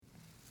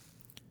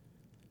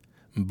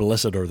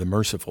Blessed are the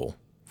merciful,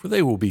 for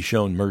they will be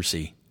shown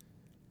mercy.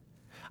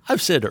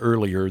 I've said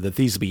earlier that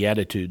these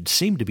Beatitudes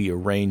seem to be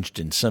arranged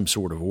in some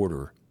sort of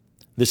order.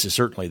 This is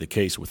certainly the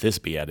case with this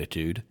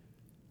Beatitude.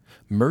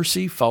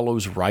 Mercy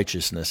follows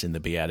righteousness in the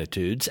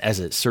Beatitudes, as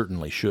it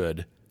certainly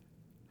should.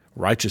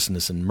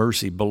 Righteousness and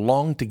mercy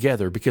belong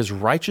together because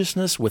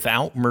righteousness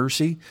without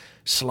mercy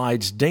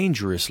slides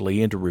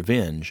dangerously into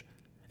revenge,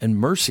 and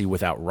mercy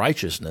without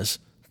righteousness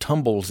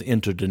tumbles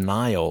into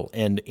denial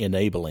and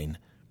enabling.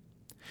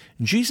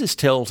 Jesus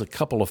tells a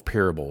couple of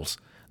parables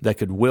that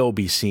could well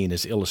be seen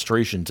as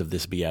illustrations of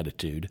this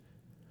beatitude.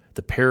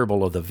 The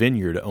parable of the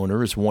vineyard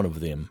owner is one of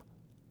them.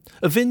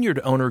 A vineyard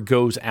owner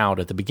goes out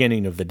at the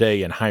beginning of the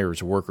day and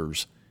hires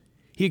workers.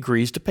 He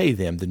agrees to pay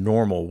them the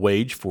normal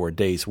wage for a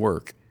day's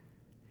work.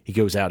 He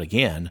goes out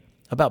again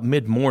about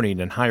mid-morning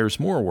and hires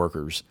more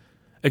workers,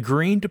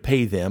 agreeing to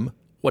pay them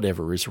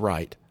whatever is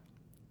right.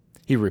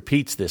 He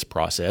repeats this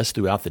process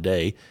throughout the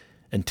day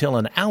until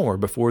an hour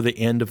before the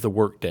end of the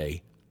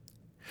workday.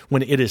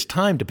 When it is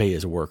time to pay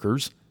his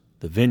workers,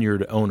 the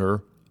vineyard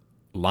owner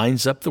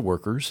lines up the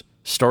workers,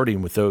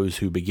 starting with those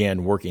who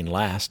began working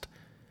last,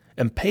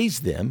 and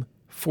pays them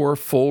for a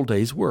full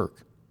day's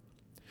work.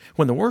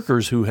 When the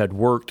workers who had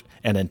worked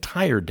an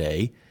entire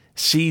day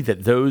see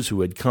that those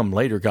who had come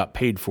later got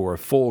paid for a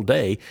full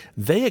day,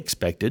 they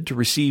expected to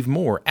receive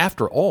more.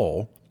 After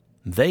all,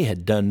 they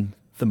had done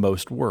the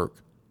most work.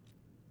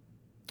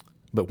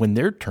 But when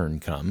their turn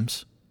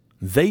comes,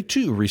 they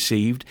too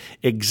received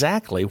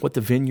exactly what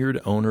the vineyard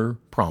owner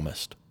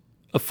promised,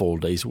 a full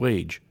day's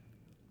wage.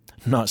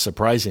 Not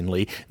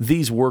surprisingly,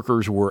 these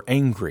workers were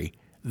angry.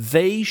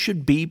 They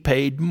should be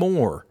paid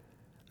more.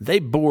 They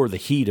bore the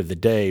heat of the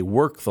day,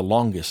 worked the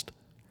longest.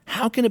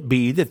 How can it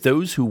be that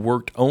those who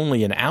worked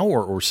only an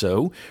hour or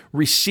so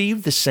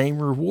received the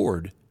same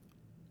reward?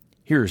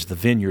 Here's the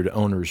vineyard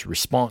owner's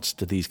response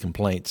to these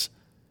complaints.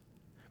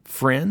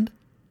 Friend,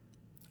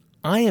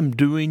 I am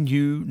doing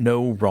you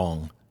no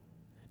wrong.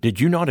 Did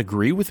you not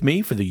agree with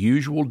me for the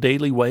usual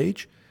daily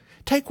wage?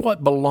 Take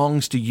what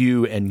belongs to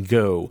you and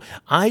go.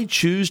 I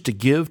choose to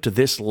give to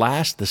this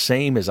last the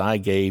same as I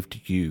gave to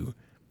you.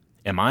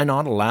 Am I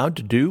not allowed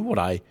to do what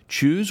I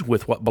choose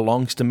with what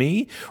belongs to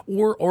me?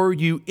 Or are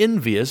you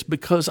envious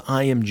because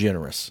I am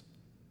generous?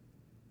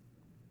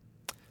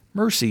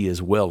 Mercy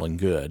is well and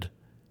good,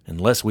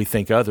 unless we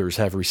think others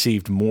have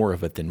received more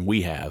of it than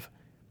we have.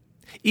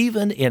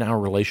 Even in our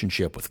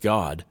relationship with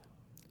God,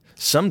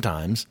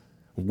 sometimes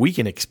we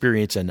can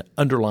experience an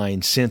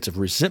underlying sense of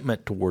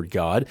resentment toward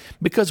God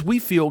because we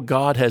feel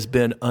God has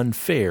been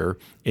unfair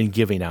in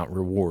giving out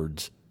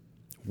rewards.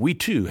 We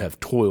too have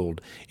toiled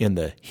in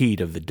the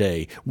heat of the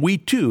day. We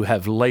too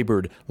have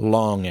labored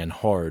long and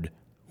hard.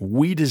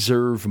 We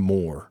deserve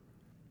more.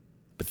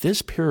 But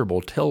this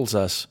parable tells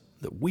us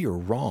that we are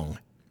wrong.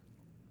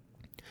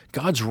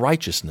 God's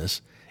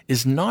righteousness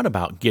is not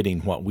about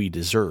getting what we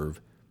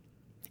deserve.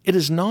 It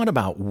is not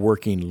about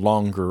working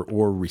longer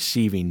or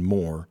receiving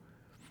more.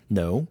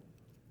 No,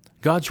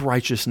 God's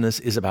righteousness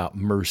is about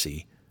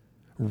mercy,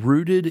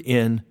 rooted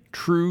in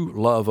true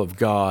love of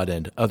God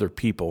and other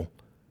people,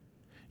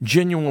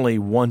 genuinely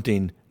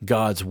wanting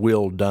God's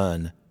will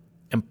done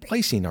and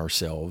placing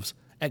ourselves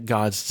at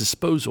God's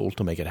disposal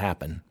to make it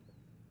happen.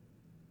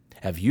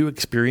 Have you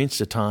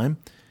experienced a time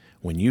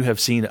when you have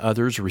seen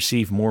others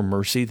receive more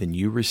mercy than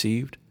you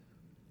received?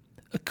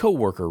 A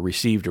coworker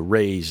received a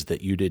raise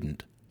that you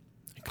didn't.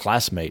 A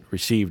classmate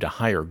received a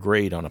higher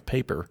grade on a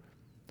paper.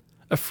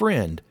 A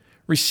friend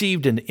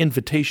received an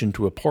invitation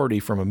to a party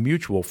from a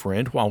mutual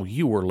friend while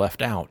you were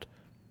left out.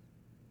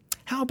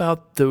 How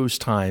about those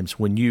times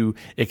when you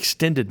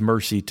extended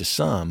mercy to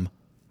some,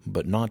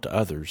 but not to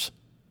others?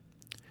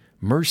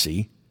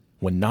 Mercy,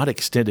 when not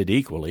extended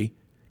equally,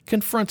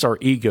 confronts our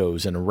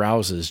egos and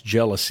arouses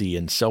jealousy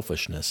and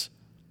selfishness.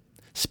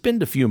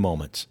 Spend a few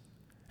moments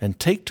and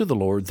take to the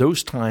Lord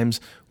those times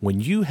when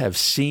you have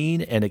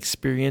seen and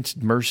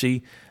experienced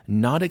mercy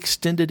not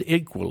extended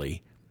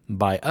equally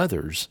by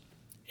others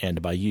and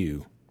by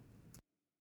you.